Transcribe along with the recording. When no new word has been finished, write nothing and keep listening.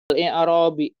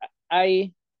I'rabi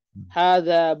ai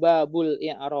hadza babul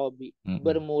i'rabi.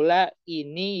 Bermula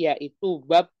ini yaitu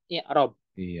bab i'rab.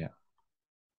 Iya.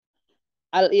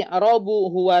 Al-i'rabu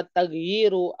huwa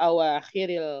taghyiru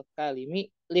awakhiril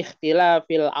kalimi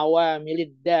liikhtilafil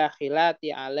awamilid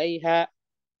dakhilati 'alaiha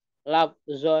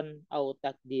lafzon au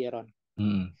takdiron.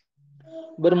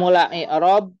 Bermula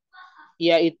i'rab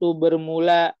yaitu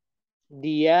bermula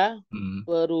dia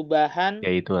perubahan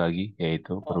yaitu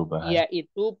perubahan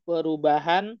yaitu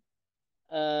perubahan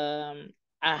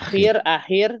akhir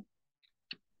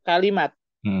kalimat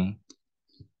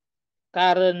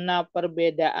karena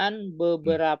perbedaan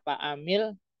beberapa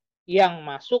amil yang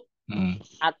masuk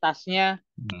atasnya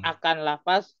akan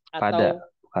lafaz pada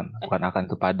atau bukan akan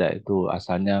itu pada, itu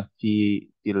asalnya fi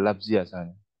lafzi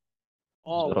asalnya.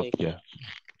 baik. Ya.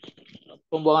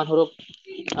 Pembuangan huruf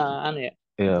ya.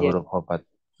 Iya, huruf khopat.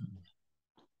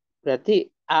 Berarti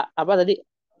apa tadi?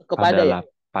 Kepada ya?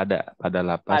 Pada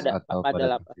lapas atau pada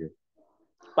lapas. takdir.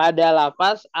 Pada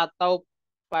lapas atau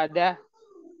pada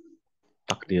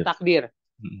takdir.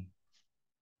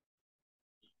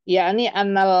 Yakni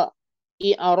annal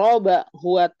i'raba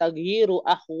huwa taghyiru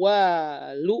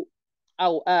ahwalu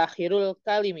au akhirul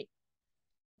kalimi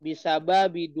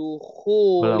bisababi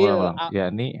dukhulil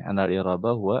yakni annal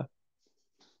i'raba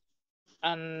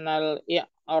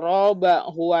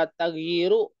huwa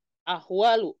taghyiru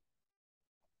ahwalu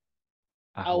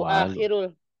au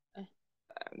akhirul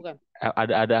bukan.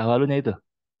 Ada ahwalunya itu.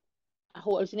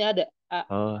 Ahwal sini ada.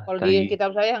 Kalau tagi, di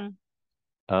kitab sayang.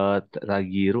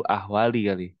 tagiru ahwali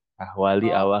kali.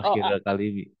 Ahwali awakhir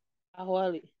kalimi.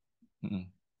 Ahwali.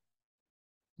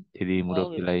 Jadi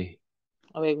mudhof ilaih.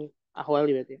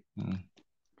 Ahwali berarti.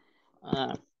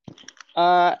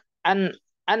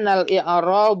 Annal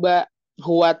i'raba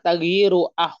huwa taghyiru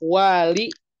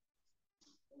ahwali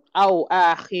au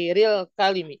akhiril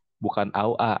kalimi. Bukan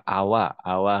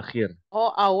awakhir.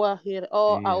 Awakhir.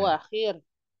 Iya. Awakhir.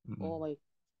 Baik.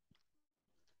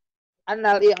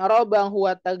 Annal i'raba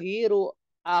huwa taghyiru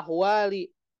ahwali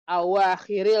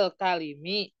awakhiril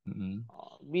kalimi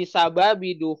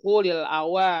bisababi dukhulil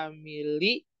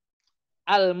awamili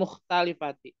al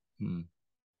mukhtalifati.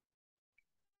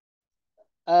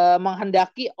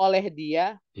 Menghendaki oleh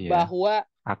dia bahwa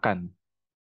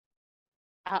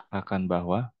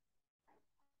bahwa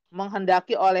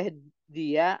menghendaki oleh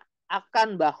dia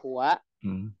akan bahwa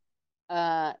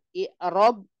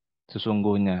i'rab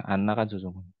sesungguhnya kan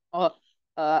sesungguhnya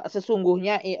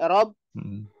sesungguhnya i'rab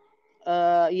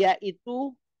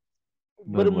yaitu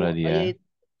bermula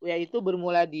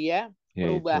dia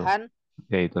perubahan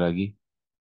yaitu lagi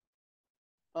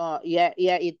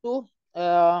yaitu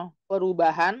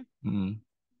perubahan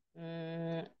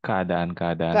keadaan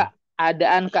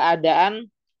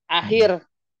akhir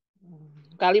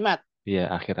kalimat. Iya,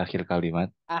 akhir-akhir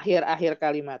kalimat. Akhir-akhir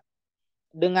kalimat.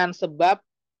 Dengan sebab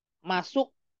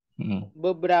masuk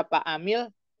beberapa amil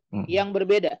yang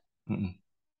berbeda.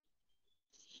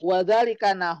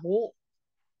 Wadzalika nahu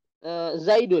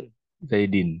Zaidin.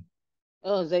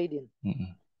 Zaidin.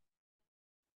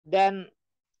 Dan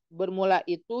bermula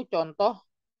itu contoh.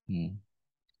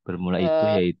 Bermula itu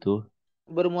yaitu.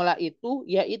 Bermula itu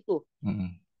yaitu.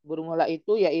 Bermula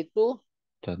itu yaitu.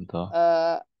 Contoh.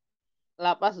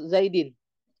 Lapas Zaidin.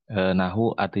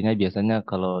 Nahu artinya biasanya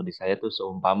kalau di saya tuh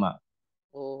seumpama.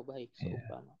 Baik,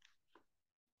 seumpama.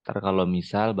 Ntar kalau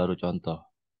misal baru contoh.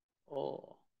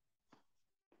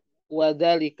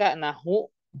 Wadzalika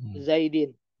nahu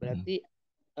Zaidin. Berarti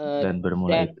dan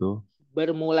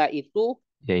bermula itu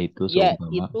yaitu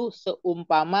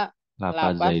seumpama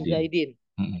lapas Zaidin.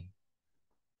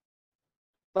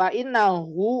 Fa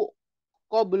innahu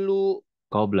qobla.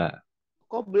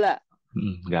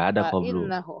 Nggak ada qoblu.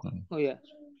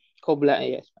 Qobla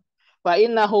ya. Fa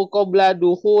innahu qobla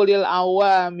dukhulil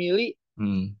awamili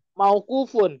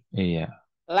mauqufun. Iya.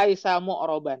 Laisa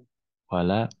mu'roban.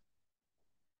 Wala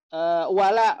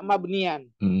mabnian.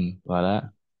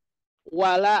 Wala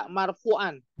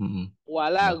marfu'an.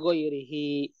 Wala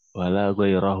ghairihi. Wala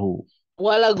ghairahu.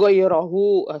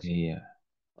 Iya.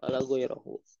 Wala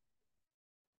ghairahu.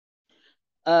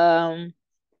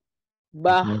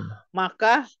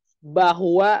 Maka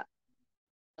bahwa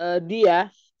dia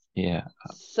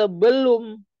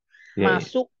sebelum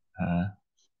masuk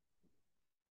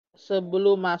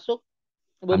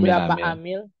beberapa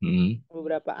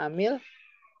amil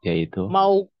yaitu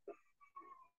mau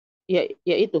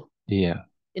itu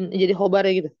jadi khobar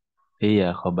ya gitu.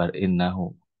 Iya, khobar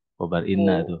innahu. Khobar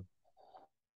inna tuh.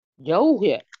 Jauh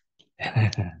ya.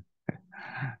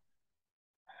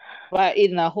 Fa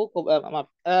innahu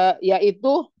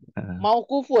yaitu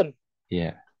mauqufun.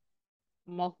 Iya.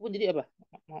 Mauqufun jadi apa?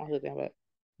 Maksudnya apa?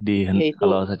 Yaitu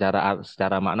Kalau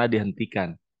secara makna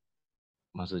dihentikan.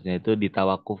 Maksudnya itu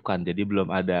ditawakufkan. Jadi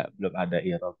belum ada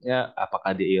irobnya.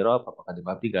 Apakah di irob, apakah di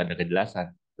mati, gak ada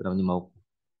kejelasan. Itu namanya mau.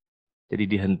 Jadi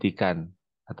dihentikan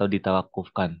atau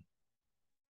ditawakufkan.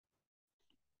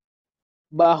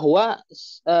 bahwa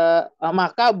eh,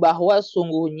 bahwa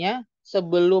sungguhnya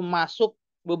sebelum masuk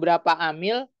beberapa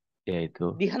amil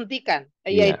Yaitu, dihentikan,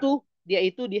 iya,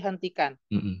 yaitu dihentikan.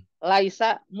 mm-mm,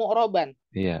 Laisa mu'roban,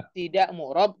 iya. tidak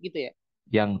mu'rob gitu ya.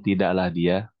 Yang tidaklah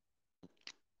dia,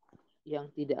 Yang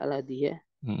tidaklah dia,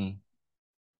 mm-mm,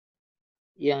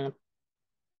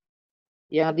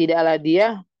 yang tidaklah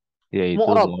dia yaitu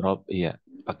mu'rob, mu'rob, iya.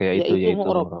 Pakai itu, yaitu yaitu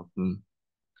mu'rob. mu'rob.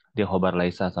 Dia khobar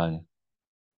laisa soalnya.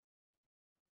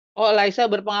 Oh, Laisa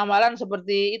berpengamalan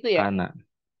seperti itu ya. Karena,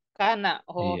 Karena,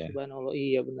 oh iya, subhanallah,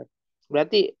 iya benar.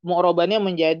 Berarti mu'robannya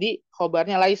menjadi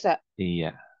khobarnya Laisa.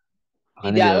 iya.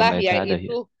 Makanya di dalam Tidaklah laisa ada ya.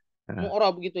 yaitu Nah,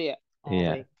 mu'rob gitu ya. Oh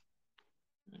iya. baik.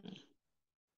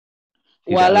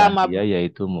 Wala Tidaklah mab dia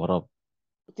yaitu mu'rob,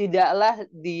 tidaklah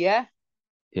dia,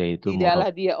 yaitu mu'rob. tidaklah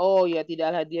dia. Oh ya,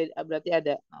 tidaklah dia berarti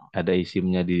ada. Oh, Ada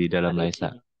isimnya di dalam ada laisa.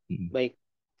 isinya. Mm. Baik.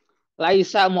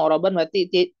 Laisa mu'roban berarti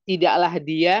tidaklah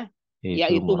dia Yaitu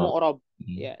yaitu mu'rob. mu'rob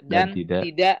Mm. ya, Dan dan tidak,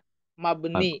 tidak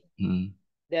mabni, mm.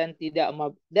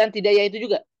 dan tidak yaitu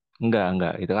juga.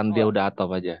 Enggak. Itu kan Oh dia enggak. udah atop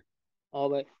aja. Oh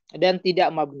baik. Dan tidak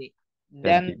mabni, Dan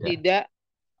dan tidak tidak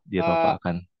eh,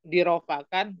 dirofakkan.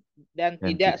 dirofakan, dan Dan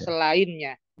tidak tidak.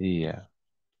 selainnya. Iya.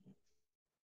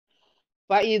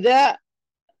 Faida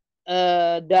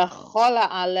dakhala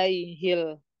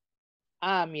alaihil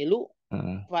amilu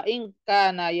Heeh. fa in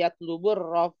kana yatlubur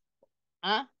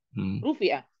raf'a Mm.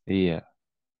 rufi'ah. Iya.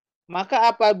 Maka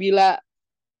apabila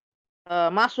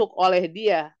masuk oleh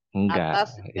dia Enggak.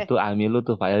 atas Itu amilu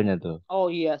tuh filenya tuh. oh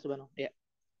iya subhanallah ya.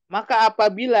 Maka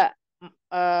apabila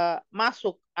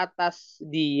masuk atas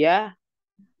dia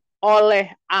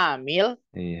oleh amil,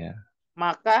 Iya.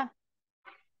 maka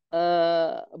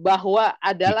bahwa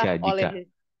adalah Jika. oleh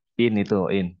In itu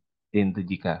in. In itu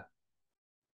jika.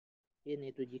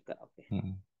 ini itu jika oke. Okay.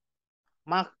 Mm.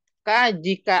 Maka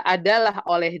jika adalah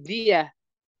oleh dia,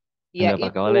 Enggak pakai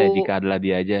yaitu oleh. Jika adalah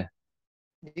dia aja.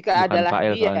 jika Bukan adalah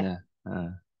fa'il dia, soalnya.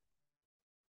 Heeh.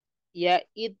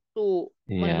 yaitu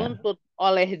Iya. menuntut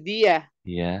oleh dia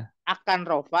Iya. akan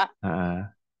rofa. Heeh.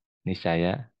 Ini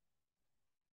saya.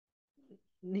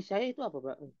 Ini saya itu apa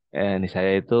Pak? Ini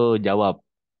saya itu jawab.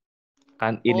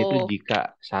 Kan in itu Oh,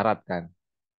 jika syarat kan.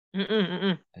 mm-mm,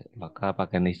 mm-mm. Maka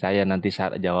pakai nih saya nanti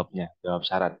syarat jawabnya. Jawab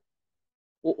syarat.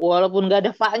 Walaupun nggak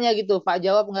ada faknya gitu, pak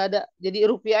jawab nggak ada. Jadi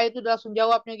rupiah itu langsung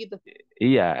jawabnya gitu.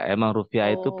 Iya, emang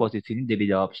rupiah itu Oh, posisinya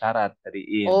jadi jawab syarat dari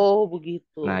in. oh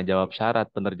begitu. Nah, Oke. jawab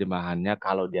syarat penerjemahannya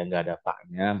kalau dia nggak ada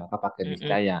faknya, maka pakai Mm-mm.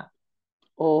 niscaya.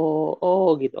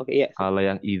 Oh gitu. Oke ya. Sip. Kalau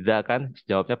yang iza kan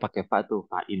jawabnya pakai fa tuh,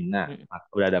 fa inna. Mm.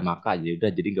 Udah ada maka aja, udah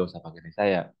jadi nggak usah pakai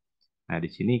niscaya. Nah, di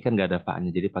sini kan nggak ada faknya,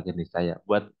 jadi pakai niscaya.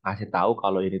 Buat ngasih tahu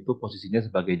kalau ini tuh posisinya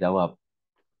sebagai jawab.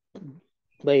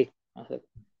 Baik. Maksud.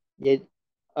 Jadi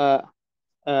eh,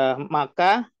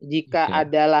 maka jika Jika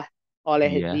adalah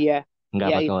oleh dia dia, nggak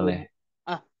pakai oleh, yaitu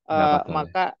nggak pakai oleh,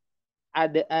 maka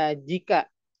ada jika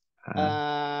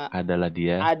Ah, eh, adalah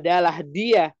dia, adalah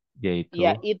dia, yaitu,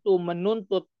 yaitu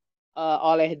menuntut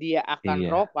oleh dia akan iya,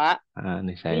 rofa,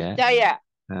 ini saya, niscaya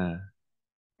ah,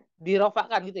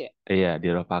 dirofakan gitu ya. iya,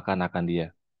 dirofakan akan dia.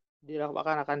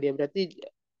 Dirofakan akan dia berarti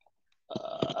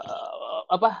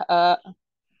apa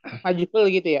majhul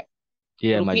gitu ya.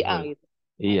 Iya, Rufi'ah majhul. gitu.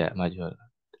 Iya, Oh, majhul.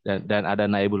 Dan ada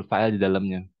naibul fa'il di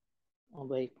dalamnya. oh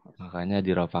baik. Makanya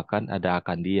dirofakan ada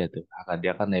akan dia tuh. Akan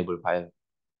dia kan naibul fa'il.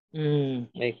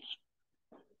 Baik.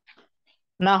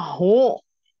 Nahu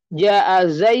ja'a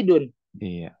Zaidun.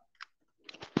 Iya.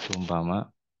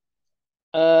 Seumpama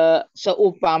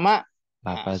Seumpama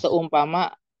lapas.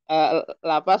 seumpama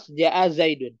lapas ja'a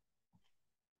Zaidun.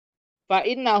 Fa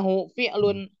innahu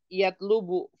fi'lun Hmm,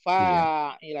 yatlubu iya.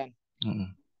 fa'ilan. Mm-mm.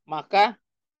 Maka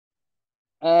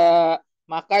eh,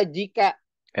 maka jika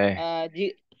Eh, eh, ji,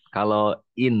 kalau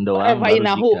in doang fa baru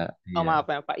innahu, jika. oh, Iya. maaf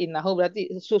ya, fa innahu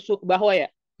berarti bahwa ya,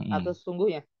 Mm-mm. atau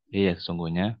sesungguhnya. Iya,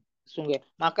 sesungguhnya. Sesungguhnya.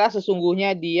 Maka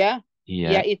sesungguhnya dia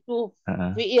Iya. yaitu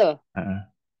Heeh, fiil heeh.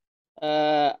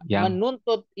 Yang,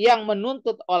 yang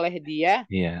menuntut oleh dia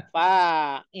iya.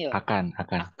 fa'il, Akan.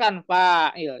 akan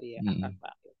fa'il ya, akan Mm-mm.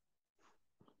 fa'il.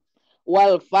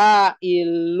 Wal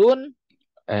fa'ilun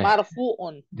Eh,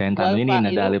 marfu'un. jangan Wal tanwinin ada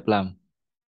fa'ilu alif lam.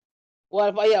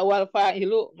 wal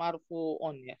fa'ilu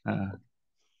marfu'un ya. Heeh.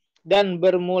 Dan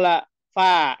bermula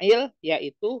fa'il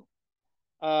yaitu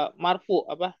marfu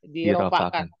apa dirofakan.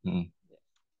 Dirofakan. Mm-mm.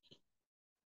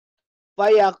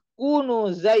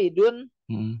 Fayakunu Zaidun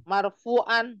Mm-mm.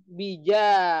 marfu'an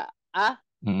bija'ah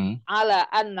Mm-mm. ala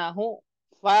annahu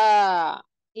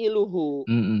fa'iluhu.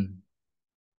 Mm-mm.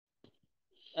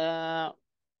 Eh,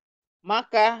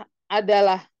 maka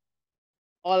adalah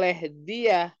oleh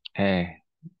dia. Eh,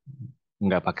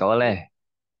 nggak pakai oleh.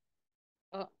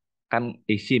 Iya. Oh, Kan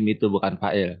isim itu bukan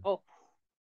fa'il. oh,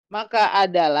 maka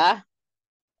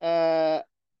eh,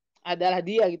 adalah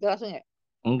dia gitu langsung ya.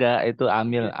 Enggak, itu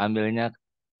amil. Jadi,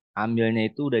 Amilnya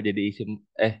itu udah jadi isim.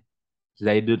 Eh,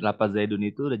 Zaidun, lapas Zaidun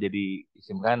itu udah jadi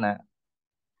isim kana.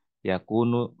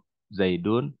 Yakunu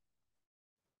Zaidun.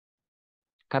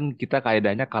 Kan kita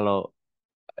kaidahnya kalau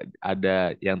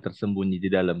ada yang tersembunyi di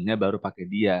dalamnya baru pakai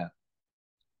dia.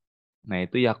 Nah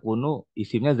itu yakunu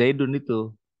isimnya Zaidun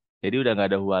itu. Jadi udah nggak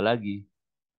ada huwa lagi.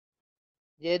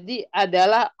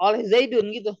 adalah oleh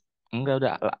Zaidun gitu. Enggak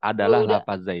udah adalah Oh, udah.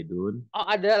 lapas Zaidun. Oh,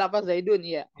 adalah lapas Zaidun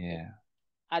ya. Oke. Ya,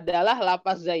 Adalah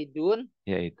lapas Zaidun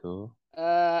yaitu.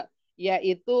 eh,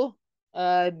 yaitu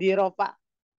diropa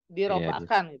Ya,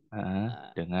 diropakan gitu.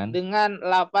 Nah, dengan dengan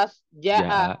lapas jaa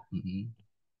jaa. Mm-mm.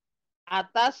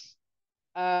 atas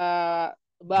eh,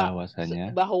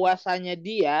 Bahwasanya. bahwasanya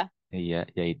dia Iya,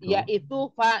 yaitu. yaitu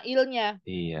fa'ilnya.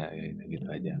 Iya, gitu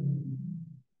aja.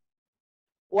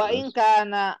 Wa in Terus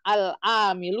kana al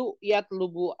amilu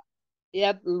yatlubu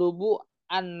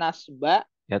an nasba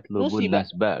yatlubun nusiba.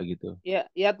 nasba gitu. Ya,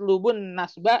 yatlubun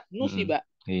nasba Mm-mm. nusiba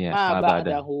Iya, ma ma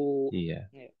ba'dah. ba'dahu. Iya.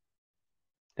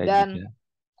 Dan Dan jika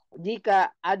jika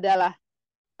adalah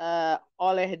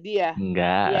oleh dia ya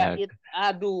enggak,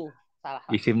 aduh, salah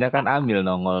lah. isimnya kan amil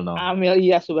nongol no. Amil,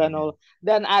 iya, Iya. subhanallah.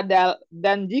 Dan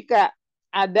jika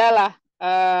adalah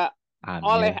Amil.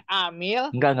 oleh amil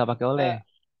Enggak pakai oleh.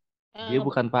 eh, Dia eh,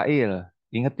 bukan fa'il.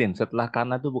 Ingetin, setelah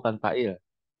karena tuh bukan fa'il.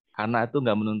 Karena itu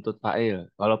nggak menuntut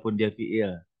fa'il, walaupun dia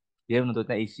fi'il. Dia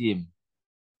menuntutnya isim.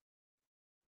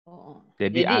 oh,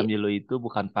 Jadi jadi amilu itu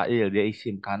bukan fa'il, dia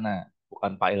isim kana,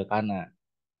 bukan fa'il kana.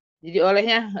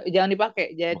 olehnya jangan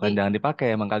dipakai. Jadi Bukan jangan dipakai,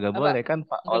 emang kagak apa, boleh kan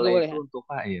kagak oleh boleh itu ya? untuk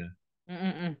fa'il. Mm,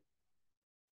 mm, mm.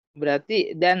 Berarti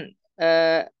dan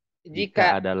eh, Jika jika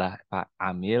adalah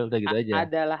amil, udah gitu aja.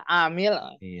 adalah amil,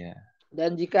 Iya,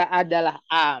 dan jika adalah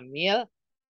amil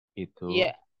itu.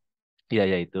 ya, Iya,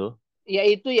 ya itu.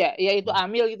 yaitu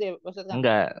amil gitu ya maksudnya.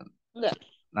 Enggak, Enggak.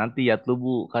 nanti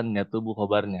yatlubu kan yatlubu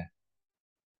khobarnya.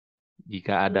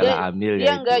 Jika Dia adalah amil dia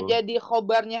yaitu nggak jadi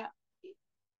khobarnya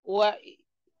wa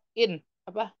in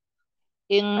apa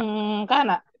in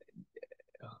kana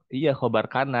iya khobar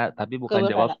kana, tapi bukan khobar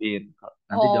kana. jawabin.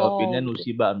 Nanti Oh jawabinnya gitu.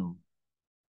 nusiba nu.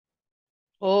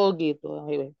 Oh gitu.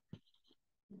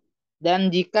 Dan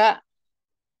jika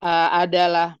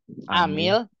adalah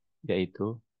Amil amil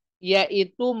yaitu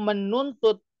yaitu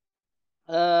menuntut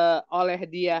oleh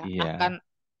dia iya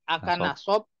akan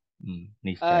nasob. nasob,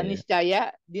 Niscaya niscaya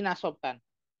dinasobkan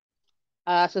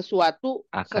sesuatu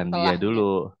akan dia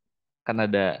dulu. setelahnya. Kan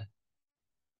ada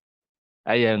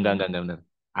ya Hmm. enggak benar.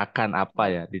 Akan apa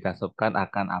ya? Dinasobkan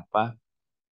akan apa?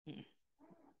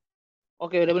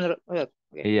 Oke, udah bener. Oke.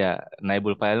 Iya,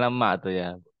 naibul fa'il nama tuh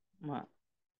ya. Ma-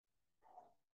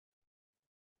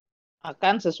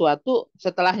 Akan sesuatu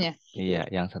setelahnya gitu Iya,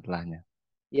 ya. yang setelahnya.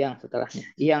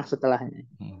 Yang setelahnya.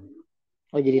 Hmm.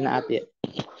 Oh, jadi naat ya.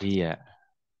 Iya.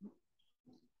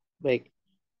 Baik.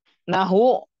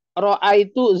 Nahu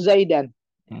itu Zaidan.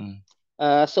 Hmm.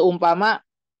 Seumpama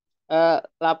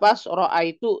lapas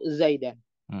itu Zaidan.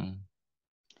 Hmm.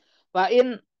 Fa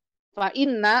in fa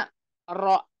inna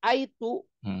itu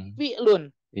Hmm. fi'lun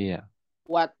Iya.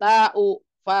 wa ta'u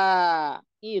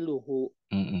fa'iluhu.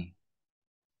 Hmm.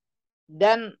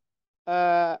 Dan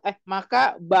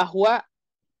maka bahwa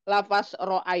lafaz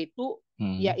itu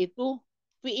Hmm. yaitu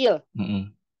fi'il,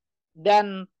 Hmm.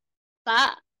 dan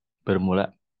ta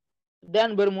Bermula.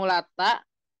 bermula ta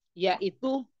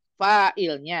yaitu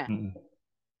fa'ilnya, Hmm.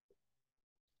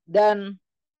 dan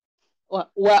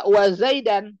wa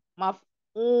zaidan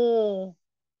maf'u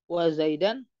wa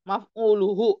zaidan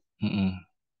maf'uluhu Hmm.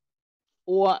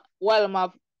 wal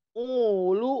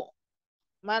maf'ulu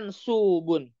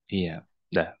mansubun. Iya.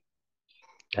 Dah.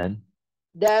 Dan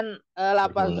Dan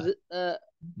bermula. eh,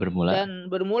 Bermula.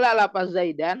 bermula lafaz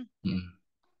zaidan Hmm.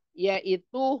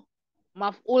 yaitu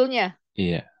maf'ulnya,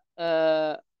 Iya.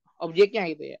 eh, objeknya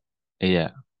gitu ya. Iya.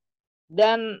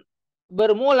 Dan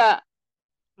bermula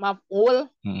maf'ul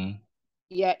Hmm.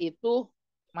 yaitu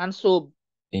mansub,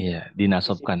 Iya.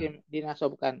 Dinasobkan.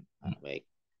 dinasobkan. Hmm. Nah, baik.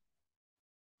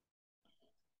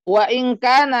 Wa in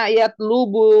kana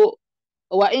yatlubu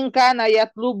wa in kana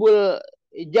yatlubul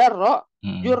jarro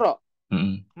Hmm. jurro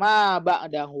Hmm. ma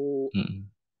ba'dahu. Hmm.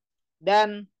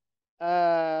 Dan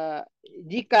eh,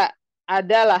 jika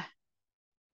adalah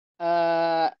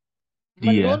eh, Dia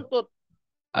menuntut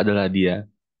adalah dia.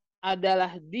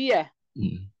 adalah dia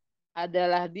Mm.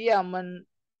 adalah dia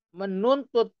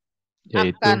menuntut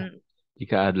Yaitu akan,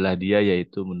 jika adalah dia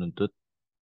yaitu menuntut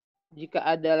jika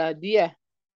adalah dia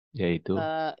yaitu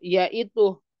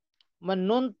yaitu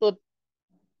menuntut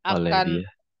oleh akan, dia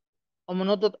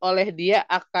menuntut oleh dia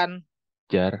akan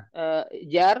jar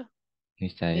jar,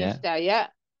 niscaya niscaya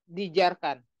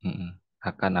dijarkan mm,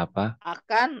 akan apa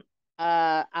akan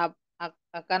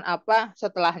akan apa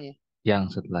setelahnya,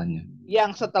 yang setelahnya.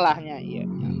 yang setelahnya, iya,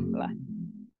 yang Mm. setelah.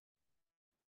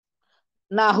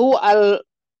 Nahu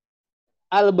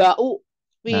al ba'u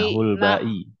fi Nahul nah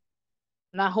ba'i.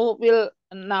 nahu fil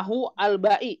nahu al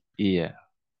ba'i, Iya.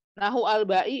 nahu al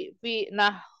ba'i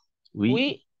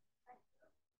Wi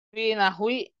fi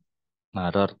nahwi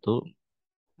maror tuh.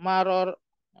 maror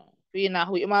fi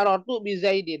nahwi maror tu bi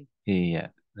zaidin.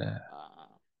 Iya. Nah,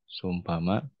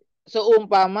 sumpama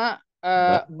Seumpama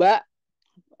ba ba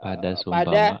pada pada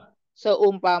sumpama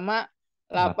seumpama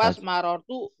lapas lapas.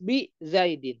 marortu bi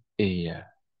zaidin. Iya.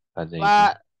 Pada Fa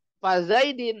itu. fa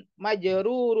zaidin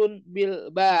majrurun bil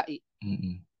ba'i.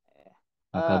 Mm-mm.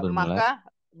 Maka bermula Maka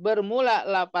bermula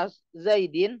lapas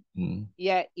zaidin mm,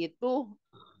 yaitu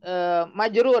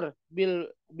majrur bil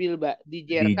ba,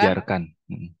 dijerkan, dijarkan.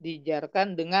 Mm. dijarkan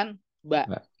dengan ba.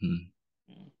 Ba. Mm.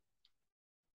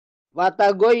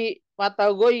 Watagoy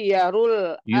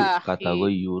yarul Yuk kata akhi,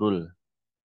 gue yurul.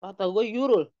 watagoy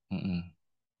yurul, Mm-mm.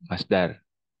 Masdar.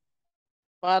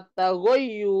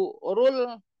 watagoy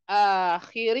yurul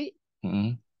akhiri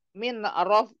Mm-mm. min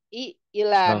raf'i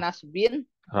ila Raf nasbin,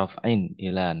 raf'ain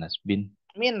ila nasbin.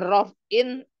 min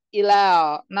raf'in ila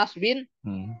nasbin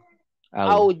Mm.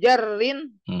 au Au. jarrin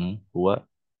Huwa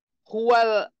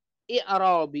huwal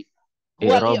i'rabi,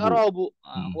 huwal i'rabu. i'rabu,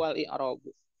 Mm. huwal i'rabu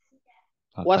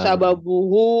Maka bermula.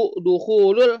 wasababuhu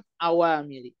dukhulul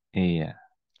awamili. Iya.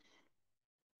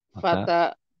 Maka Fata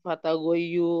fata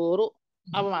goyuru,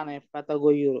 apa maknanya fata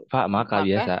goyuru? fa maka Maka,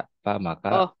 biasa. Fa maka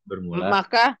oh, bermula.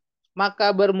 maka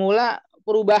bermula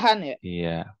perubahan ya,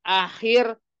 Iya.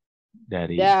 akhir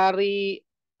Dari dari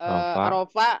rofa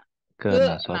rofa ke ke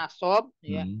nasob. nasob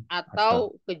ya, Hmm. Atau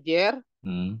atau ke jer,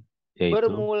 yaitu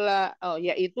bermula, oh,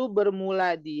 yaitu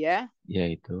bermula dia,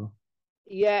 yaitu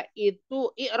yaitu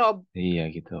i'rob. iya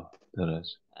gitu.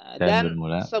 Terus dan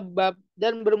bermula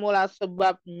Dan bermula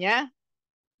sebabnya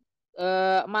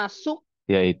masuk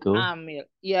yaitu amil,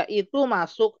 yaitu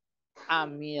masuk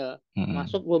amil,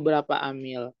 masuk mm, beberapa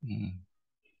amil. mm,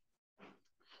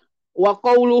 Wa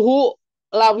qawluhu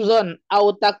lafzon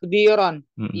au takdiron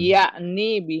mm,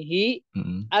 yakni bihi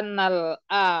mm. annal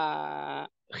a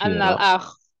annal Khiro akh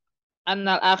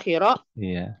annal akhira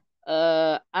iya.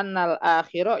 annal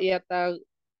akhira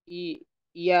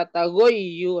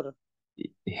yatagoyyur,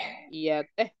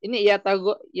 ini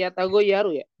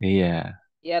yatagoyaru ya, Iya.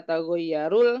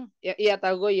 yatagoyarul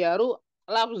yatagoyaru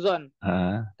lafzon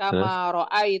kama Terus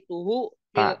ra'aituhu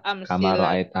fil tak kamaro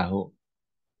amsilat, ai tahu.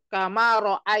 kama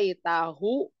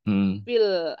ra'aitahu Mm,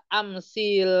 fil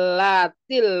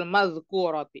amsilatil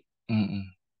mazkurati. mm, mm,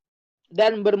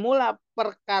 Dan bermula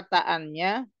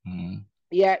perkataannya mm.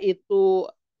 yaitu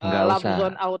Nggak usah,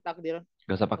 lafzon au takdiron.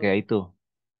 nggak usah pakai itu.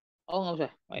 Oh, nggak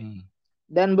usah. Baik. Mm.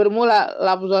 Dan bermula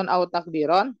lafzon au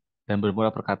takdiron, Dan bermula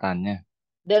perkataannya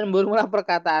dan bermula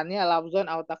perkataannya lafzon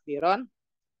au takdiron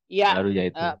ya, baru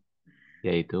yaitu uh,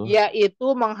 yaitu yaitu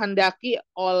menghendaki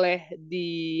oleh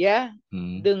dia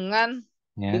mm, dengan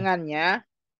nya dengannya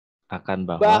akan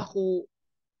bahwa bahu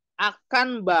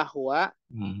akan bahwa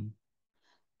mm,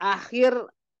 akhir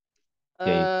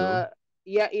yaitu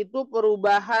yaitu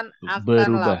perubahan akan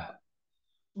berubah.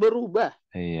 berubah,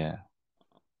 Iya,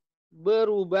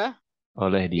 berubah,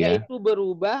 oleh dia. yaitu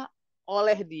berubah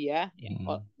oleh dia ya,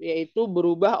 Mm. yaitu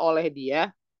berubah oleh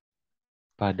dia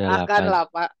Pada akan lapas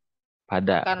lapas,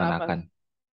 pada akan bukan lapas, akan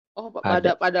oh,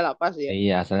 pada pada lapas ya.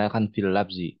 iya asalnya kan fil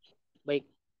labzi. Baik,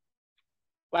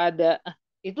 pada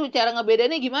itu cara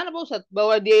ngebedainnya gimana Pak Ustadz,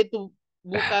 bahwa dia itu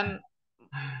bukan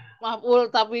maf'ul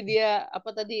tapi dia apa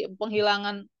tadi,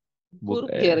 penghilangan Buk,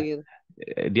 huruf jar gitu.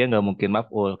 dia nggak mungkin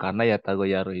maf'ul karena ya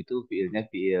tagoyaru itu fiilnya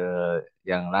fiil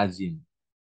yang lazim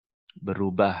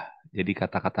berubah. Jadi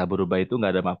kata-kata berubah itu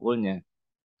nggak ada maf'ulnya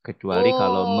kecuali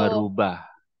kalau Oh, merubah.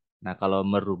 Nah kalau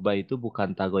merubah itu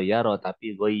bukan tagoyaro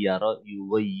tapi goyaro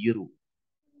yugoyiru.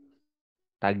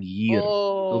 Tagir itu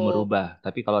oh, merubah.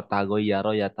 Tapi kalau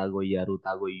tagoyaro ya tagoyaru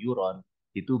tagoyuron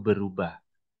itu berubah.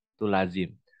 Itu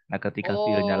lazim. Nah ketika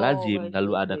fiilnya oh, lazim baik,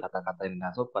 lalu baik, ada baik. kata-kata yang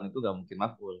dinasabkan itu nggak mungkin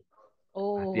maf'ul.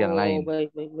 Pasti yang Oh, lain. baik,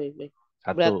 baik, baik, baik.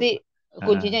 Satu. Berarti Heeh.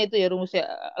 kuncinya itu ya rumusnya,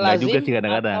 Nggak juga lazim sih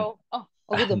kadang-kadang. atau,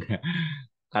 oh gitu.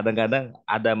 Kadang-kadang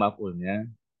ada maf'ulnya,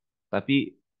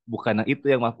 tapi bukan yang itu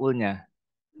yang maf'ulnya.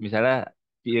 Misalnya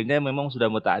fiilnya memang sudah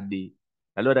muta'addi,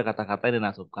 lalu ada kata-kata yang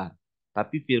dinasubkan.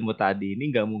 Tapi filmu tadi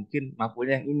ini nggak mungkin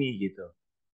maf'ulnya yang ini gitu.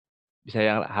 Bisa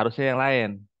yang harusnya yang lain.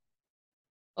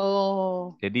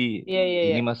 Oh, Jadi iya iya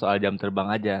ini iya. mah soal jam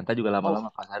terbang aja. Ntar juga Oh,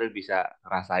 lama-lama Kak Saril bisa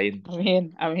ngerasain.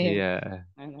 amin amin. Iya.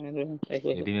 Amin, amin. Baik,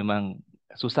 baik, Jadi baik. memang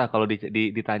susah kalau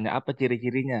ditanya apa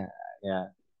ciri-cirinya.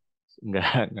 Ya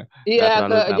nggak nggak Iya, nggak terlalu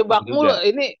gampang kejebak juga. mulu.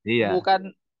 Ini Iya, bukan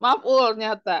maf'ul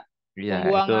nyata. iya itu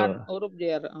Pembuangan huruf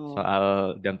jer. Oh, soal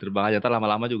jam terbang aja. Ntar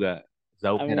lama-lama juga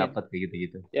zauknya amin. dapet kayak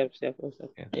gitu-gitu. Siap, siap, Ustaz.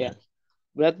 Ya, Ya. terus.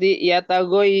 Berarti ya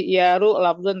tagoi yaru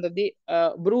lafzan tadi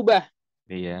berubah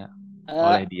Iya, eh,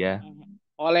 oleh dia.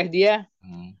 oleh dia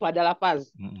Hmm, pada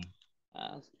lafaz. hmm,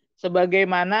 Eh,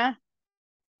 sebagaimana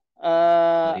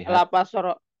melihat lapas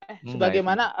enggak itu.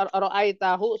 sebagaimana ro'ai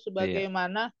tahu Iya,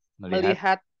 sebagaimana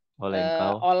melihat melihat oleh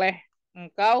engkau oleh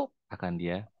engkau akan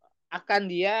dia. akan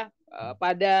dia Hmm,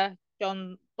 pada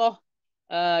contoh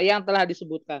yang telah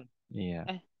disebutkan iya.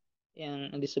 eh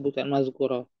yang disebutkan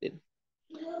mazkuro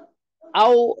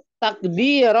au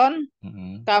takdiron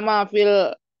Hmm, kama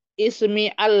fil ismi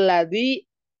alladhi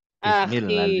akhi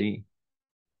Bismillah.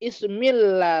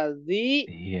 ismilladzi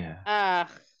Iya. ah,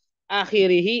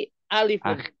 akhirihi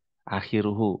alifun Ak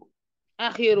akhiruhu.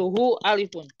 akhiruhu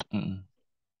alifun. Hmm.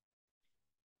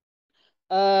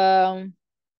 Em,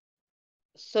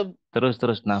 se, Terus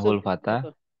se, nahul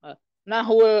fata apa?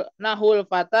 Nahul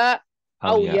fata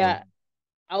au yaun.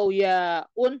 au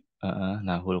yaun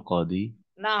Nahul qadi.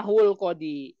 nahul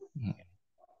kodi. Hmm.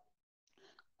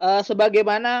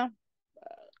 Sebagaimana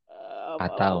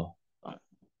Atau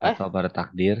eh atau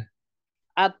bertakdir.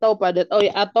 atau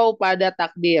pada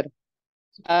takdir.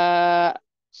 Eh,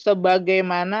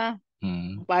 sebagaimana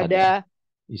Pada pada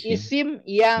isim isim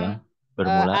yang yang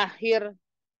bermula akhir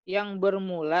yang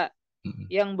bermula mm,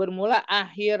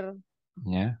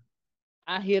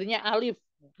 akhirnya alif.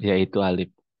 yaitu alif.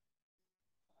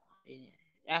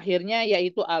 Akhirnya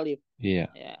yaitu alif. Iya.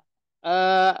 Ya.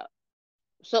 Eh,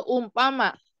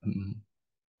 seumpama Mm.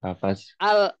 Lafaz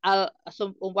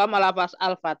seumpama lafaz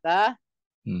al-fatah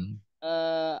mm,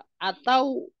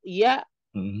 atau ya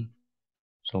mm,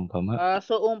 seumpama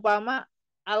seumpama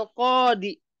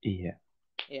al-qadi iya.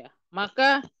 ya.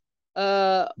 Maka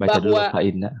Baca dulu bahwa fa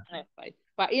inna.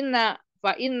 fa inna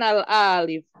fa innal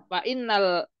alif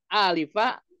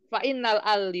alifa fa innal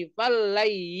alifal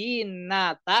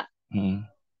layyinata Mm,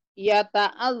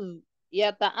 yata'az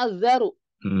yata'azzaru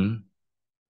mm.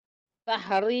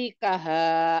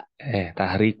 tahrikaha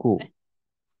Tahriku eh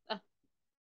ah,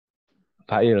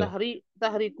 fa'il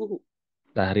tahrikuhu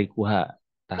tahrikuha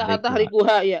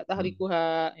tahrikuha. Mm, tahrikuha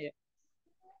ya.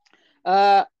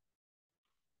 Eh,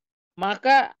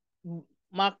 maka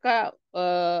maka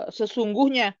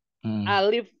sesungguhnya mm,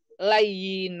 alif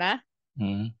layyinah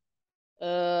mm.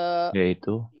 eh,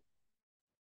 Yaitu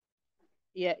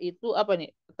yaitu apa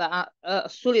nih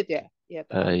sulit ya ya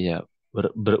ya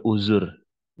beruzur.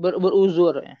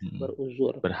 beruzur ya Mm,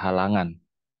 beruzur berhalangan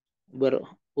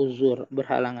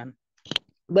berhalangan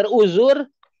beruzur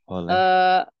oleh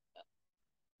eh,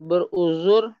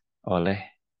 beruzur oleh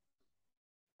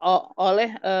oleh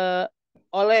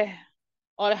oleh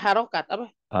oleh harokat apa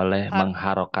oleh Har,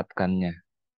 mengharokatkannya.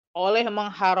 oleh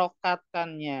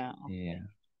mengharokatkannya. Iya.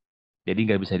 Oke. Jadi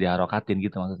nggak bisa diharokatin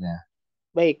gitu maksudnya.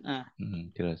 Baik, nah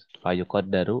Terus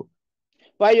fayuqaddaru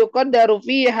fayuqaddaru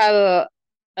fihal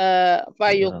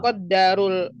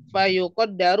i'rab.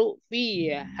 fayuqaddaru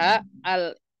fiha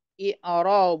al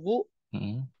i'rabu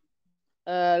Mm,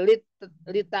 lit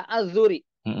lita'azzuri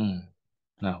mm.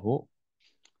 Nahu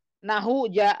nahu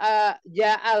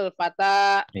ja'al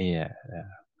fata iya ya.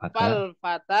 Maka fal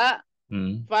fata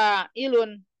mm,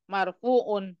 fa'ilun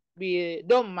marfu'un bi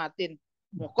dommatin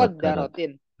muqaddarat.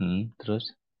 muqaddaratin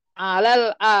Terus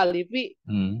alal alifi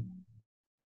mm,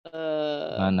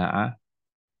 eh, mana'a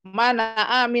mana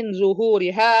min mm,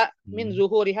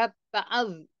 zuhuriha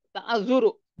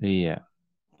ta'azzuru. iya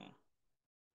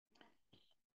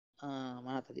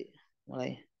Mana tadi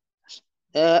mulai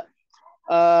eh,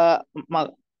 eh,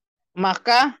 ma-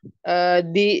 maka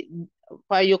di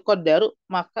fayuqaddaru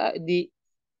maka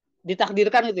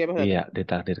ditakdirkan gitu ya Pak Ustaz ya? iya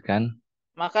ditakdirkan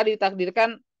Maka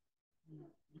ditakdirkan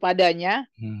padanya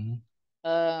mm,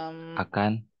 em,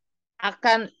 akan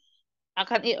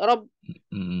akan i'rab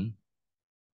mm,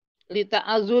 lita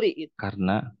azuri itu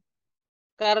karena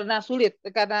karena sulit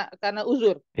karena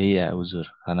uzur iya uzur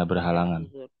karena karena berhalangan.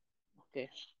 uzur oke.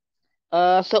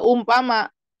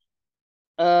 Seumpama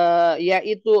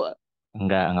yaitu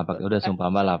Enggak pakai udah eh,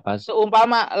 sumpama lapas.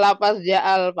 seumpama lapas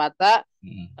ja'al fata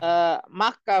Mm,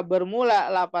 maka bermula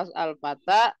lapas al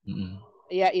fata mm,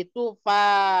 yaitu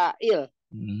fa'il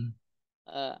mm,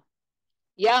 eh,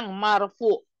 yang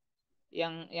marfu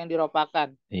yang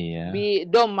diropakan. Iya. Bi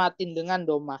domatin dengan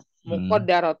domah. Hmm.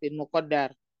 Muqaddaratin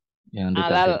muqaddar. Yang Alal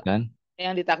ditakdirkan.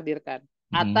 yang ditakdirkan.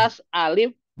 Hmm.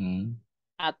 Hmm.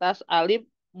 Atas alif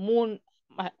mun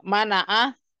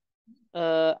manaah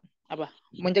eh, apa?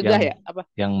 Mencegah Yang ya? Apa?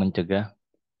 yang mencegah.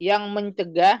 Yang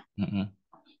mencegah Mm-mm.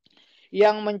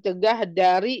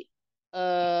 dari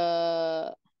eh,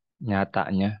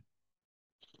 Nyatanya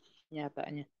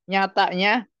nyatanya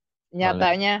nyatanya oleh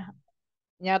nyatanya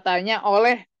nyatanya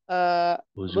oleh eh,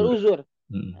 uzur. beruzur.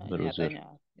 Mm, Nah, beruzur. nyatanya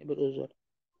beruzur.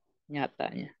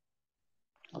 Nyatanya.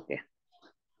 Oke.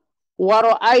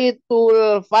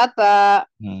 Waro'aitul fata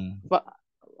Hmm. fa,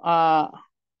 uh,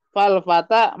 fal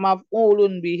fata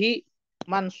maf'ulun bihi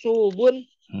mansubun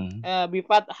Hmm.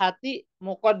 bifat hati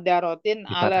muqaddaratin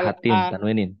Bifat alal hatin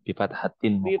tanwinin. Bifat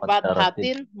hatin bifat muqaddaratin.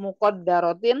 hatin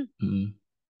muqaddaratin Hmm.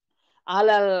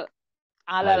 alal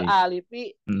alal Alif. alifi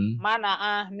Hmm.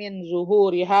 mana'ah min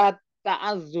zuhuriha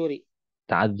ta'azzuri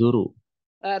Ta'adzuru.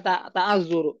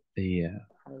 ta'azzuru. Iya.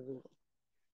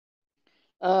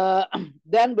 Eh,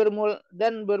 dan bermula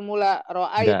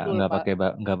ro'aitul fa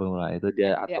Enggak bermula. Itu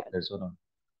dia ya atop dari sono.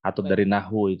 Atop dari baik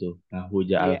nahu itu. Nahu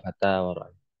ja'al iya fata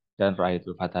dan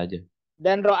ra'aitul fata aja.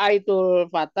 dan ro'aitul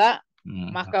fata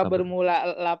maka Maka bermula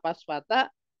lapas fata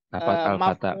lapat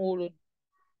al-fata. maf'ulun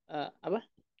apa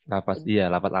Lapas iya,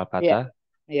 lapat ya al-fata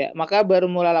ya maka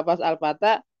bermula lapas al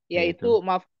fata yaitu yaitu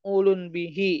maf'ulun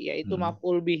bihi yaitu mm,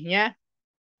 maf'ul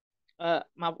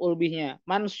bihnya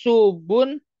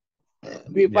mansubun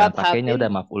yang bifat pakainya hatin udah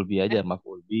maf'ul bi aja,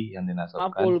 maf'ul bi yang dinasabkan,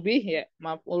 maf'ul bih ya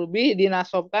maf'ul bih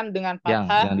dinasobkan dengan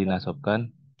fathah yang dinasabkan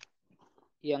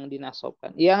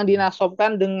yang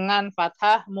dinasobkan dengan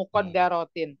fathah mm,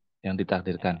 muqaddaratin yang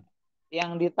ditakdirkan.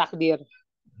 yang ditakdir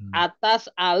Mm, atas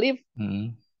alif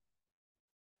mm,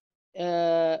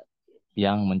 eh,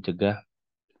 yang mencegah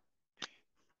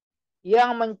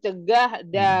yang mencegah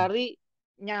mm,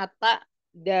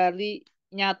 dari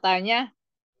nyatanya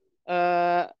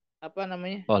eh, apa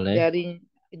namanya oleh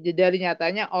dari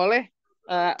nyatanya oleh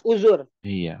uzur.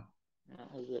 iya. Nah,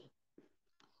 uzur.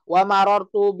 Wa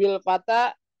marartu bil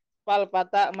fata fal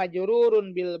fata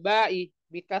majrurun bil ba'i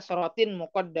bikasratin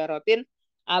muqaddaratin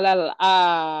alal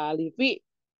alifi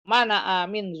mana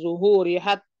amin zuhuri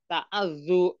hatta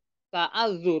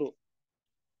ta'azzuru.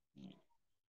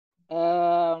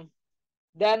 Eh,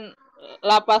 dan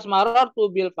lapas marartu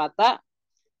bil fata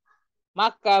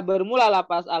maka bermula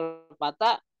lapas al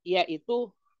fata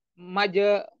yaitu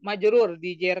majrur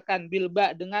dijerkan bil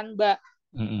ba dengan ba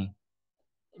Mm-mm,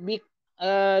 bi,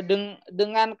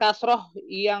 dengan kasroh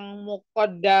yang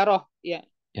muqaddaroh ya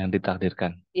yang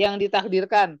ditakdirkan. yang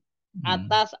ditakdirkan Mm,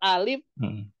 atas alif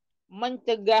mm,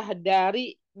 mencegah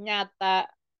dari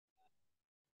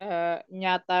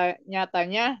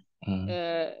nyatanya mm.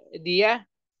 eh, dia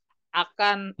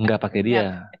akan Enggak pakai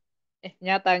dia nyat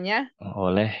nyatanya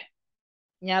oleh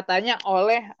nyatanya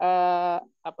oleh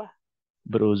apa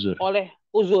beruzur. oleh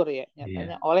uzur ya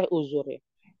nyatanya Iya. oleh uzur ya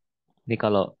Ini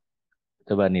kalau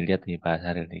coba nih lihat nih Pak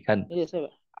Saril nih kan iya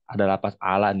saya ada lapas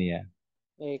ala nih ya.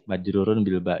 baik Majrurun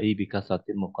bil ba'i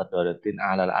bikasatin muqaddaratin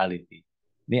alal alifi.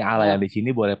 Ini ala yang ah, di sini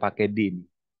boleh pakai di nih.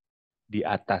 Di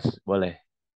atas boleh.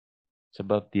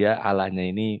 Sebab dia alanya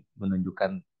ini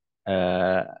menunjukkan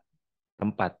eh,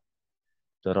 tempat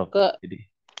jorof. ke Jadi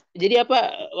jadi apa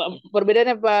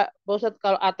perbedaannya Pak Ustadz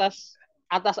kalau atas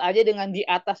atas aja dengan di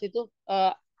atas itu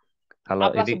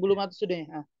kalau apa ini sebelum atau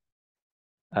sudahnya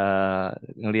eh,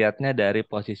 ngelihatnya dari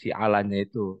posisi alanya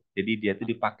itu. Jadi dia itu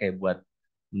dipakai buat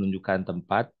menunjukkan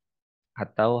tempat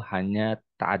atau hanya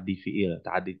ta'addi fi'il.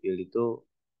 Ta'addi fi'il itu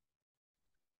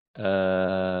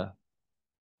eh,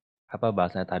 apa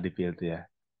bahasanya ta'addi fi'il itu ya?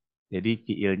 Jadi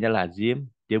fi'ilnya lazim,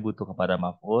 dia butuh kepada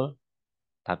maf'ul,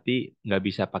 tapi nggak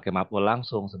bisa pakai maf'ul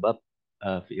langsung sebab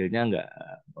fiilnya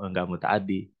nggak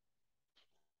mutaaddi.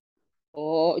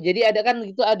 oh jadi ada kan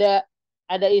gitu ada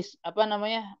apa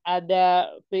namanya ada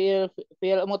fiil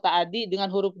fiil mutaadi dengan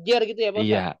huruf jar gitu ya Pak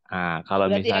Iya, Ustadz. nah Oh, kalau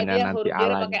berarti misalnya itu yang nanti huruf jar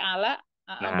alanya, pakai ala,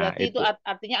 nah berarti itu itu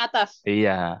artinya atas.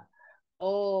 iya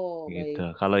Oh, gitu.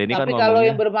 baik. Kalau ini kan Tapi kalau ngomongnya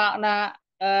yang bermakna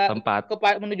tempat,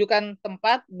 menunjukkan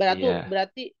tempat, berarti iya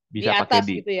berarti di bisa pakai atas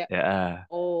di, gitu ya. ya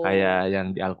kayak Oh, yang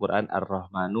di Al-Quran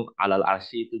Ar-Rahmanu alal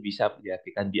arsy itu bisa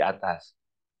diartikan di atas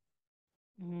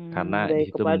karena di baik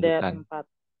situ kepada menunjukkan. tempat.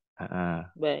 Heeh.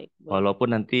 Baik, baik, Walaupun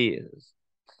nanti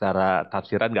secara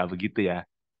tafsiran nggak begitu ya.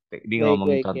 Ini baik,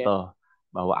 ngomongin baik ya. contoh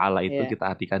bahwa Allah itu Ya. kita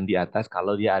artikan di atas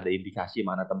kalau dia ada indikasi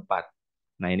mana tempat.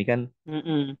 Nah ini kan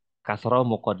Mm-mm. kasro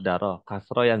muqaddaro,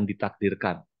 kasro yang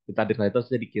ditakdirkan. Ditakdirkan itu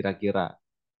sudah dikira-kira.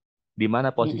 Di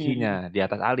mana posisinya? Mm-mm. Di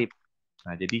atas alif.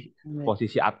 Nah jadi Baik.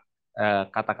 posisi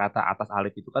kata-kata atas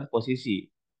alif itu kan posisi.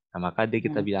 Nah, maka dia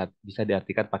kita Hmm. bisa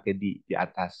diartikan pakai di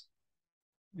atas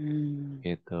Hmm.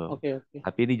 gitu. Oke, oke.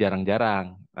 Tapi ini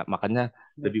jarang-jarang. Nah, makanya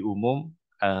Baik. lebih umum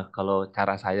kalau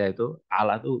cara saya itu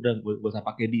ala tuh udah gak usah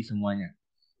pakai di semuanya.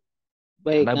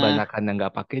 Baik. Karena Nah, banyakan yang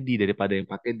nggak pakai di daripada yang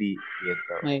pakai di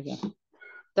gitu. baik.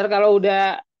 Ntar kalau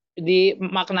udah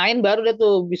dimaknain baru deh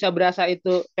tuh bisa berasa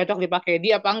itu cocok dipakai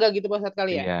di apa enggak gitu Pak Ustadz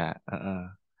kali ya. Iya, heeh.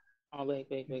 Oh, baik,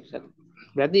 baik, baik, Ustadz.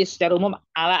 Berarti secara umum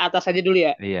ala atas aja dulu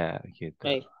ya. Iya gitu.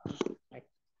 Baik. Baik.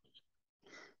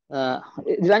 Eh,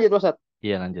 dilanjut Pak Ustadz.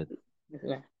 Iya lanjut.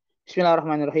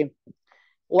 Bismillahirrahmanirrahim.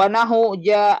 Wa nahu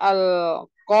ja'al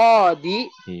qadi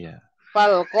Iya.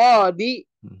 fal qadi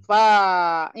Hmm,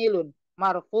 fa'ilun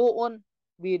marfu'un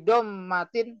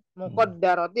bidommatin hmm,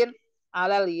 muqaddaratin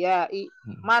alal ya'i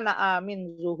hmm. mana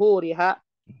amin zuhuriha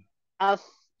as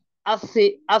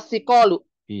asikolu.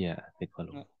 Iya,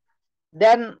 Tikolo.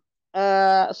 Dan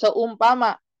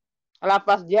seumpama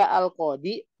lapas ja al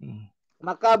qadi Hmm,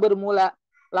 maka bermula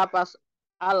lapas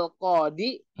al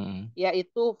qadi hmm,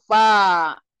 yaitu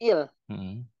fa'il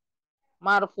hmm.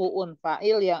 marfuun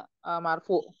fa'il yang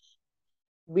marfu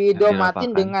Yang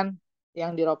bidomatin diropakan. dengan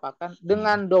yang diropakan Hmm,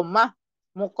 dengan domah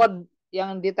mukod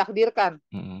yang ditakdirkan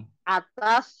hmm,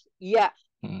 atas ya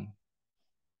hmm.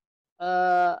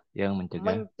 eh, Yang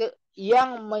mencegah.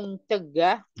 yang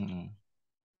mencegah Hmm.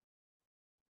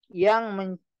 yang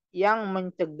men yang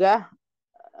mencegah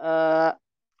eh,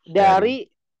 Dari dari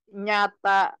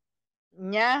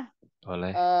nyatanya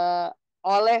oleh eh,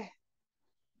 oleh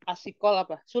asikol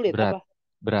apa sulit berat, apa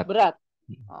berat. berat.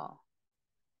 Hmm,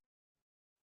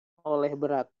 Oh, oleh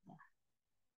berat ya.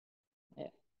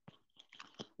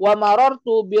 Wa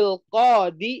marartu bil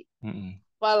qadi hmm,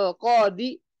 fal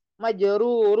qadi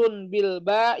majrurun bil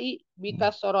ba'i hmm,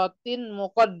 bikasratin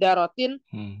muqaddaratin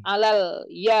hmm, alal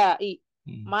ya'i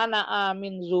hmm, mana'a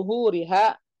min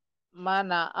zuhuriha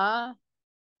mana'a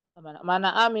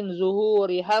mana'a min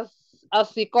zuhuriha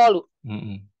asikolu.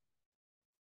 hmm,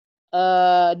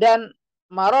 Dan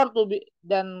maror tu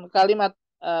dan kalimat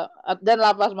dan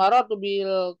lapas maror tu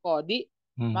bil kodi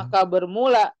hmm. maka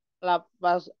bermula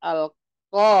lapas al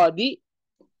kodi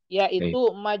Yaitu, yaitu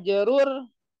majerur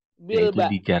yaitu bilba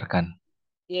dijarkan.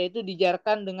 yaitu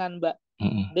dijarkan dengan ba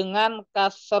Hmm, dengan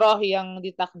kasroh yang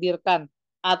ditakdirkan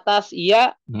atas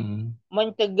ia hmm,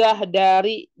 mencegah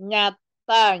dari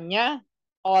nyatanya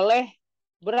oleh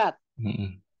berat.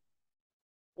 hmm.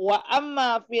 Wa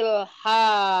amma fil ha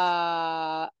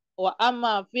wa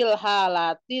amma fil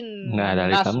halatin Nggak ada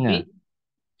litamnya. nasbi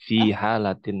Fi ah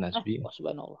halatin nasbi. oh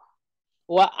subhanallah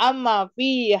wa amma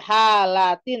fi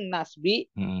halatin nasbi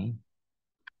Hmm.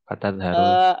 Fatadharu.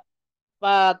 eh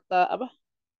fata apa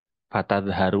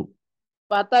Fatadharu.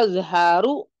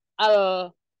 fatazharu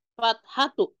al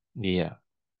fathatu Iya.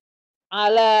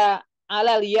 ala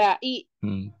ala ya'i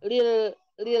Hmm. lil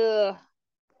lil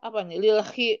apa nih lil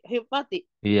hifati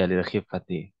Iya, lil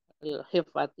khifati. lil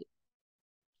hifati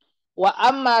wa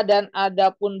amma dan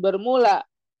adapun bermula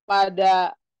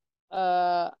pada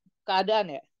eh,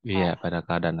 keadaan ya Iya, pada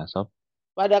keadaan nasab.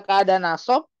 pada keadaan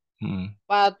nasab Hmm.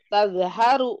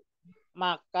 fatazharu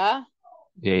maka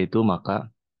Yaitu maka.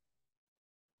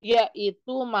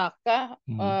 yaitu maka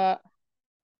Hmm. eh,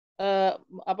 eh,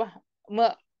 apa me,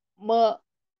 me,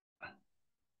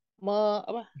 me,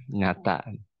 apa Nyata.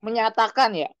 menyatakan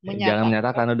ya Jangan menyatakan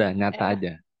menyatakan udah, nyata apa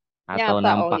aja. Atau nyata oh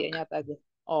nampak. ya nyata aja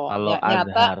oh Kalau nyata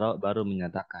azharo baru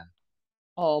menyatakan.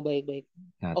 oh baik baik oh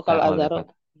Nyata kalau oleh azharo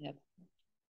fath. nyata.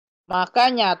 Maka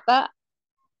nyata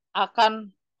akan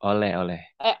Oleh.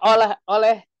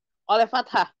 oleh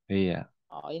fathah Iya.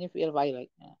 oh ini fiil fa'il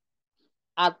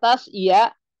atas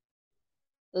ia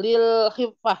lil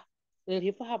khifah lil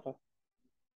khifah apa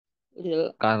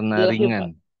lil Karena lil ringan.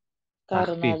 khifah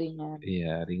karena Takhfif. ringan.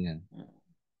 Iya, ringan.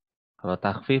 Kalau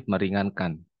takhfif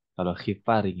meringankan. Kalau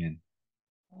khifah ringan.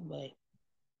 Baik.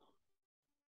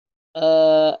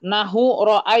 Nahu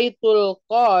ro'aitul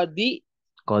qadi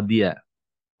Kodia.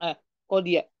 eh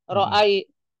qadia Mm-mm.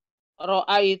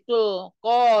 ro'aitul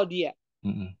qadia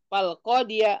Mm-mm. fal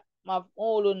qadia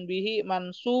maf'ulun bihi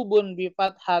mansubun bi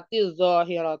fathati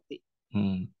zahirati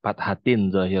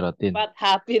Fathatin zahiratin.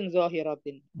 fathatin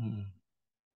zahiratin Mm.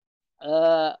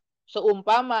 eh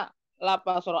seumpama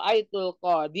lapas ro'aitul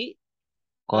qadi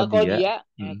Kodia. qadia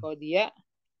Mm. qadia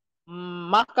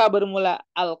maka bermula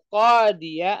al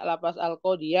qadia lapas al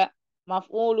qadia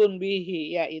maf'ulun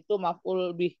bihi yaitu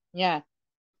maf'ul bihnya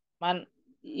man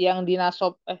yang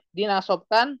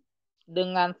dinasobkan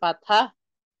dengan fathah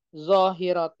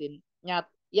zohirotin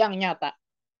yang nyata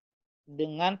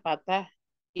dengan fathah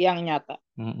yang nyata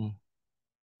Mm-mm.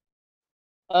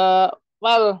 eh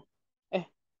fal eh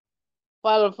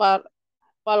fal far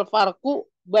fal farku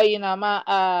bainama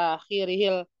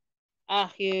akhirihil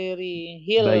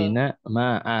Baina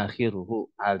ma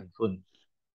akhiruhu alifun.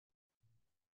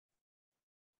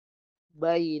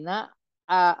 baina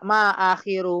ma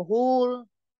akhiruhul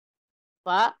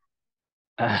fa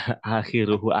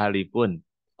Akhiruhu alifun.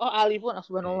 oh alifun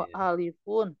subhanallah Iya.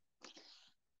 alifun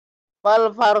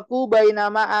fal farku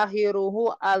bainama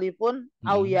akhiruhu alifun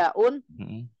au Mm-mm. yaun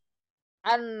Mm-mm.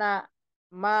 anna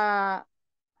ma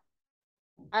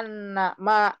anna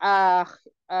ma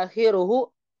akhiruhu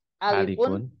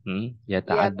alifun Alifun. Ya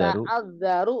ta'addaru.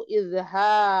 yata'azzaru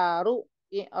izharu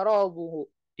i'rabuhu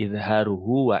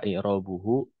Idharuhu wa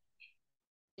i'rabuhu.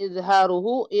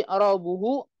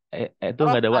 i'rabuhu Itu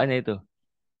nggak ada raf'an wa-nya itu.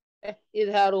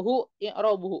 izharuhu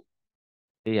i'rabuhu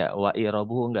Iya, wa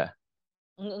i'rabuhu enggak.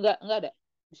 enggak ada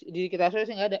di kita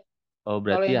sih enggak ada Oh, kalau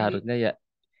berarti yang di harusnya ya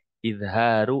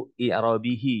idharu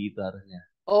i'rabihi itu harusnya.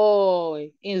 oh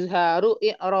izharu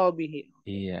i'rabihi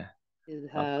Iya.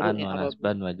 izharu Raf'an wa i'rabihi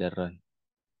nasban wa jarran.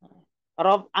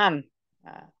 raf'an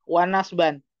wa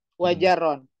nasban wa Hmm.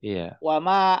 jarron Iya. wa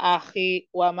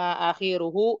ma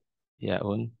akhiruhu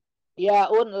Yaun.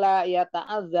 yaun la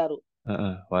yata'azzaru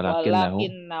Walakinnahu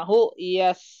walakinnahu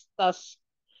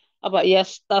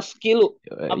yastaskilu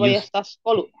apa yus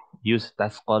yastaskolu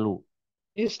yustasqalu.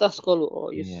 yastaskolu oh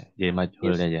Iya, jadi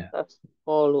majhul aja.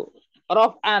 yastaskolu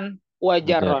rof'an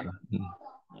Wajar. wajarron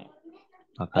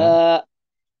Maka eh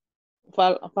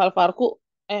fal farku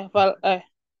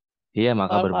iya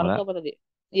maka fal bermula farku apa tadi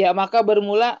ya maka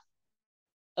bermula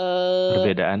eh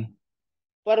perbedaan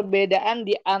perbedaan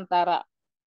di antara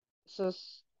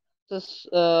ses,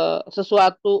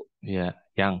 sesuatu ya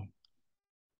yang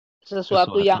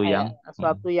sesuatu sesuatu yang yang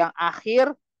sesuatu yang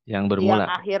akhir yang bermula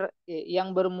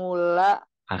yang bermula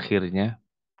akhirnya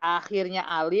akhirnya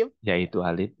alif yaitu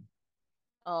alif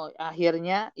oh,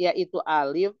 akhirnya yaitu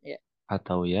alif ya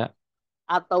atau ya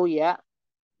atau ya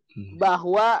hmm,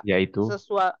 bahwa yaitu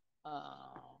sesuatu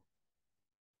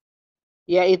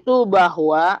yaitu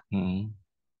bahwa hmm,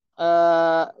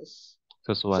 eh,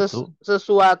 sesuatu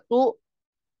sesuatu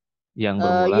yang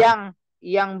bermula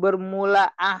yang bermula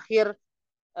akhir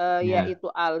ya yaitu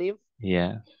alif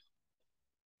iya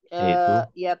yaitu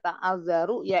ya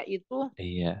ta'azaru yaitu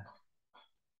iya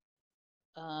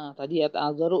tadi ya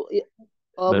ta'azaru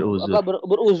apa beruzur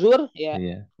beruzur ya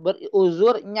iya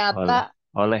beruzur nyata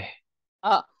oleh oleh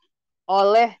eh,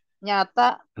 oleh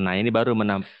nyata nah ini baru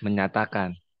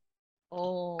menyatakan kan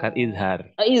oh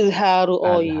izhar izharu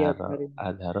oh iya adharo benar ini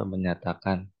adharo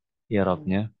menyatakan Hmm.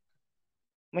 irobnya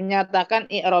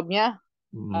Menyatakan i'rabnya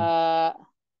hmm, eh,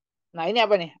 nah ini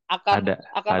apa nih pada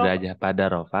akan pada rofa aja pada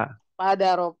rofa pada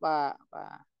rofa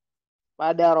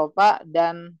pada rofa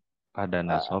dan pada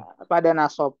nasob pada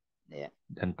nasob ya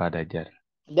dan pada jar.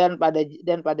 dan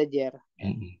pada jer ya.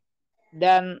 Mm-mm.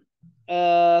 Dan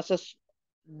eh, ses,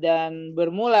 dan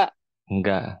bermula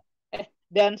Enggak.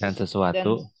 dan Dan dan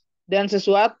sesuatu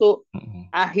sesuatu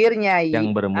mm-mm, akhirnya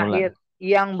yang bermula akhir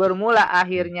yang bermula mm,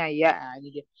 akhirnya ya nah,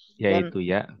 gitu. Dan yaitu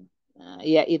ya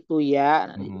ya itu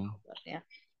ya nah, gitu. mm-mm,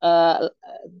 Eh,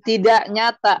 tidak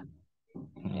nyata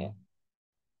ya. mm.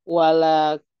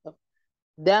 Wala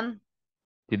dan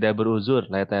Tidak beruzur.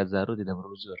 La zaru tidak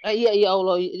beruzur. iya iya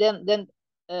Allah dan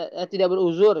tidak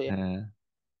beruzur ya. Eh,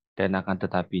 dan akan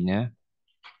tetapinya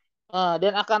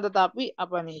Dan akan tetapi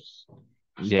apa nih?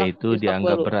 yaitu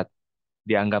dianggap Istakbalu. berat.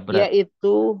 Dianggap berat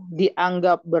Yaitu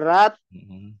dianggap berat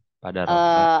mm-mm, pada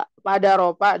rofa. pada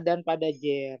ropa dan pada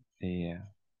jer. Iya.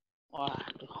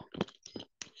 Waduh,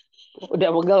 udah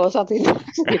pegal satu itu.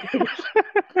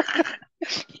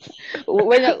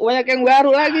 banyak banyak yang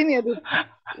baru lagi nih tuh.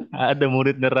 Ada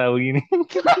murid nerau gini.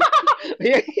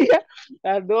 Iya iya.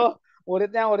 Aduh,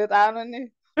 murid anu nih.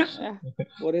 Eh,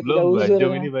 murid Belum gak uzur.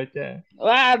 Bajong ini baca.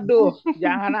 Waduh,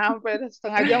 jangan sampai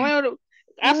setengah jam aja udah.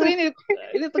 Asli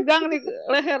ini tegang nih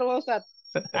leher Pak Ustadz.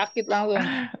 Sakit langsung.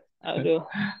 Aduh.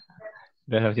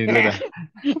 Udah sampai sini dulu dah.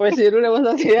 Wes dulu ya Pak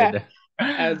Ustadz ya. Dadah.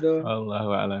 Aduh. Allahu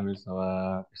a'lam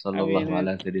bishawab. Amin. Sallallahu Amin.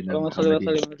 ala sayyidina Allahumma sholli wa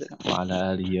Muhammadin sallim. wa ala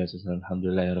alihi wa sallam.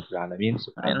 Alhamdulillahirabbil alamin. Amin.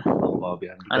 Subhanakallahumma wa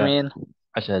bihamdika Amin.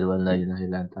 asyhadu an la ilaha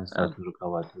illa anta astaghfiruka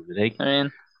wa atubu ilaik. Amin.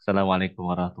 Assalamualaikum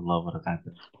warahmatullahi wabarakatuh.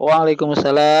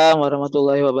 Waalaikumsalam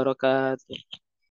warahmatullahi wabarakatuh.